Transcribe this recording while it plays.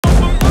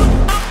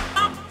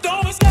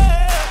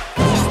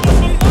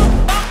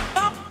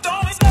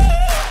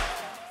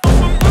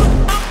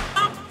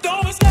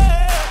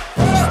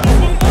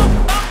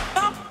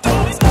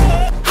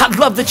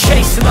love the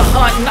chase and the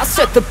hunt, and I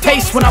set the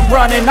pace when I'm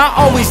running. I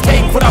always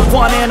take what I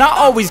want and I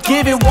always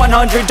give it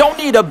 100. Don't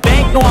need a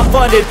bank, no I'm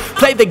funded.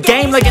 Play the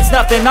game like it's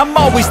nothing. I'm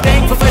always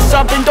thankful for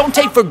something. Don't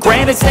take for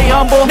granted, stay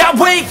humble. Now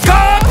wake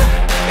up!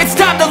 It's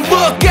time to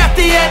look at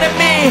the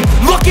enemy.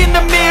 Look in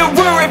the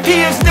mirror if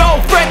he is no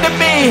friend to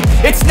me.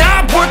 It's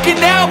not working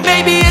out,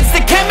 maybe it's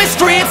the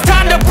chemistry. It's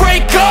time to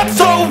break up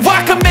so I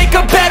can make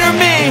a better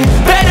me.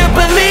 Better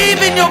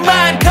believe in your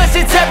mind, cause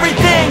it's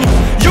everything.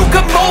 You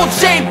can mold,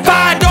 shape,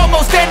 find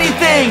almost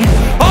anything.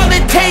 All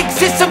it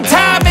takes is some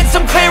time and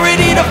some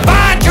clarity to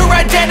find your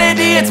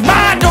identity. It's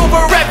mind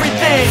over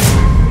everything.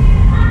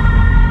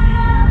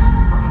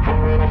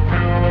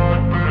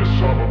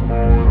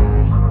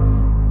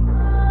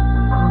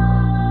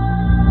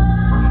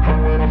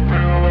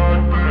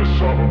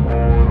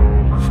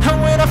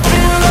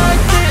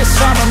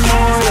 I'm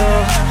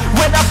immortal.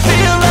 When I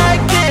feel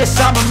like this,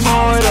 I'm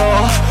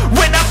immortal.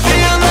 When I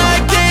feel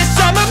like this,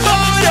 I'm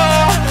immortal.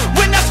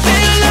 When I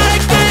feel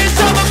like this,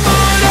 I'm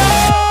immortal.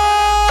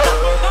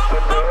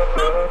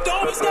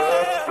 Don't be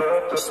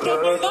scared. Just give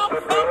me up.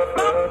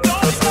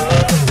 Don't be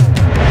scared.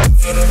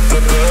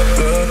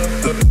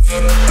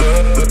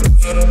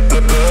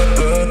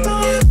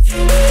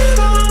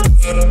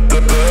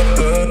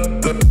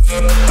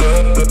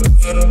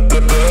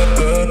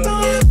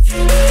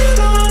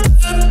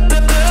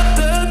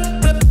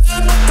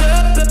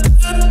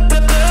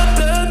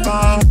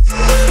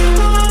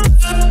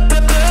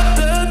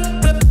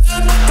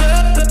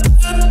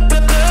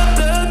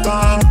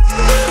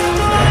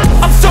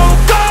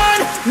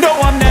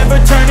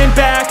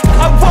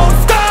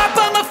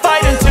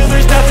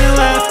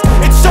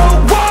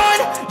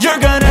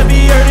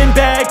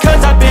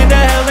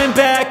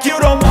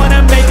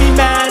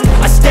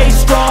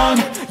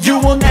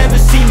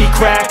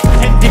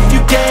 And if you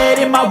get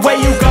in my way,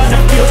 you gonna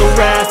feel the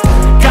wrath.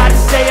 Gotta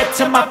say it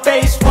to my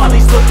face while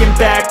he's looking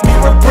back.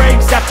 Mirror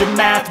breaks after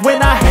math.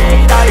 When I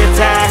hate, I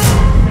attack.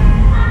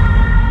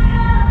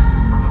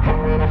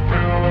 When I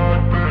feel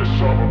like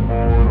this, I'm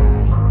immortal.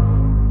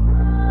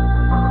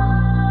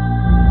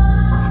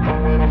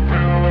 When I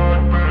feel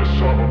like this,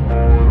 I'm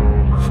immortal.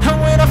 And when I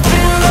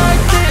feel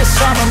like this,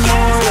 I'm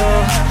immortal.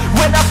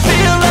 When I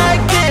feel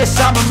like this,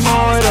 I'm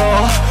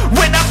immortal.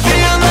 When I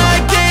feel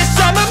like this,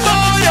 I'm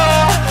immortal.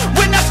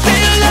 When I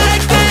feel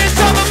like this,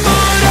 I'm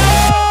immortal.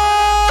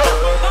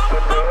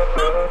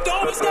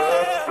 Don't be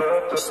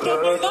scared. Just give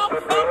me up. Don't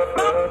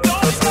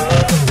be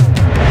scared.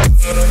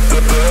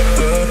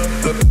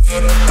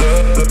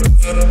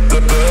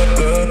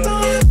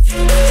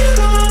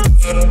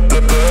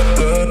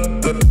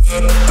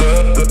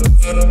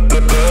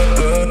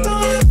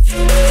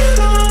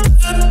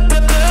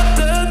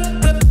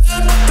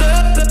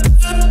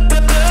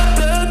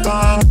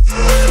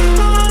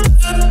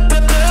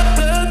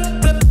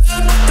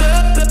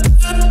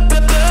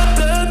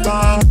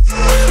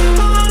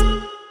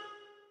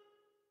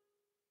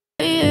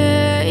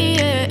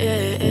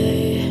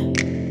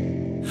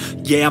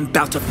 Yeah, I'm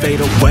about to fade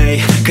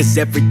away, cause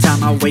every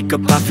time I wake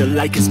up I feel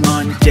like it's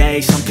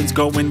Monday. Something's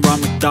going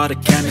wrong with all the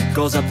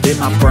chemicals up in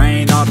my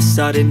brain. All of a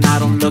sudden I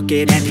don't look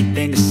at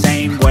anything the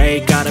same way.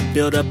 Gotta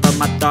build up of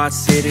my thoughts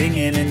sitting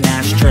in an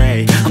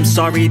ashtray. I'm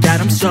sorry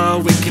that I'm so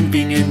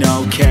inconvenient,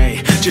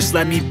 okay. Just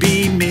let me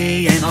be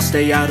me and I'll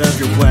stay out of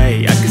your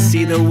way. I can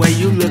see the way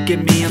you look at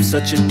me, I'm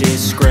such a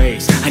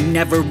disgrace. I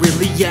never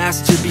really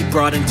asked to be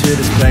brought into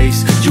this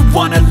place. You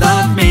wanna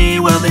love me?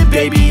 Well then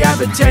baby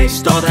have a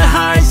taste. All the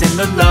highs and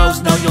the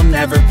lows, no you'll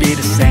never be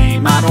the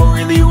same. I don't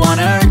really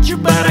wanna hurt you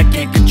but I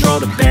can't control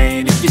the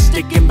pain. If you're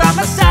sticking by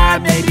my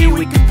side, maybe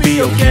we could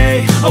be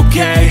okay.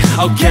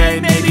 Okay,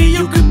 maybe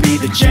you could be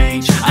the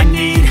change I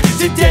need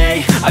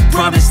today. I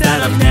promise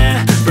that I've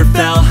never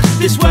felt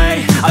this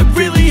way. I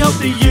really hope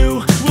that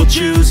you will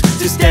choose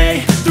to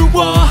stay through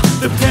all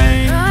the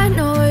pain. I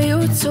know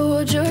you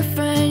told your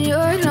friend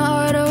you're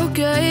not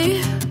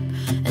okay,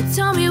 and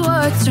tell me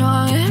what's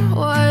wrong and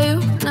why you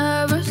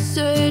never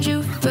said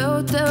you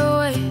felt that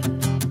way.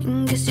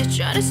 And guess you're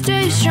trying to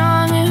stay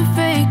strong and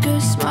fake a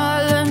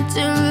smile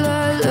until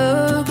I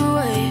look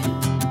away.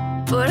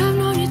 But I've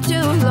known you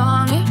too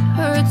long, it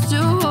hurts to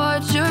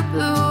watch your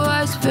blue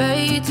eyes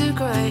fade to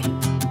gray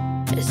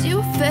as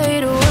you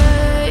fade away.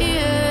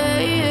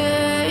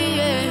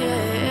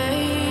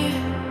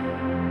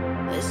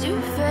 As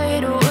you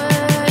fade away.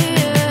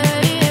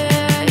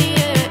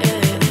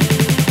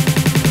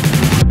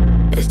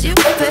 As you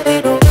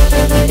fade away.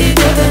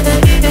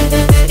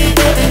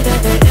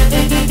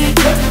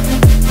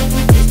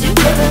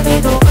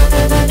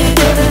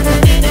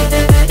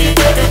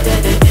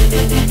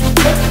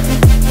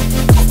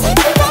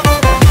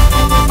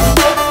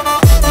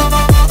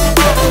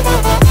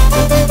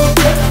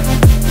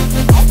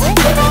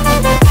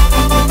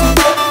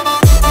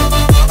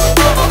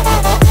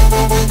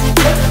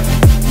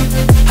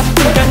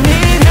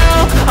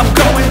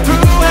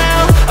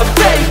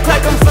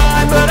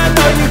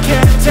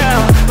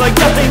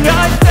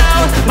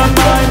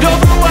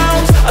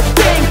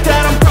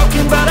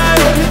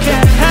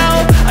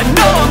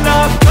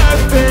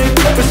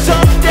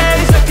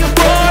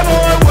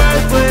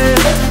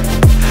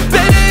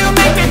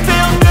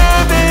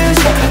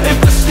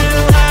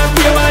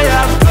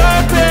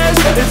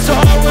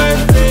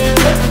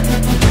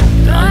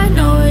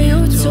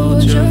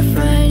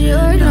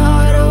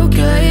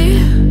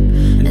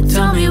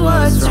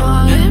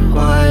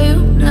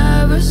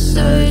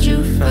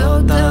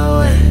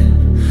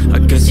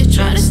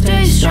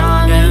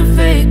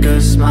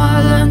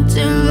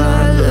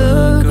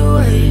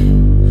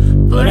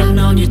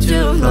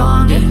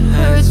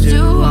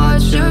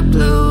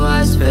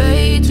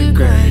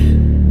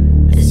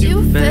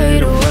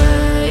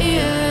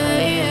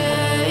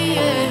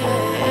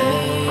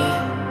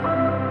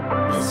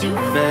 as you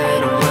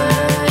fade away.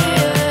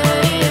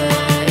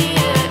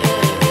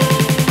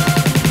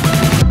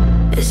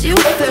 As you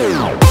fade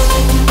away.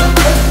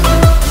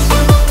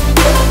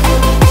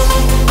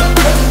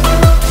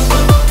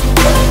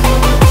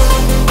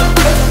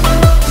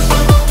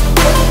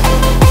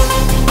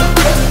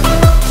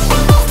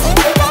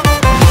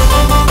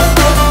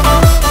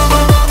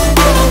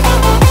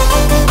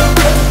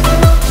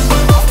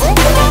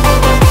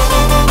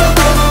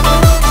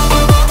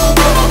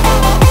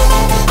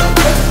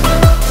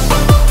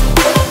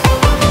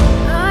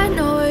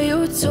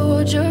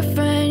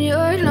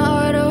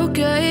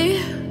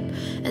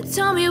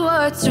 Tell me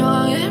what's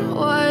wrong and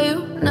why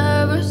you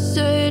never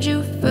said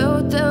you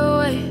felt that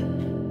way.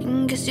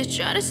 And guess you're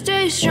trying to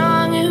stay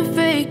strong and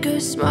fake a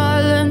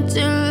smile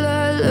until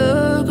I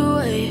look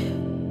away.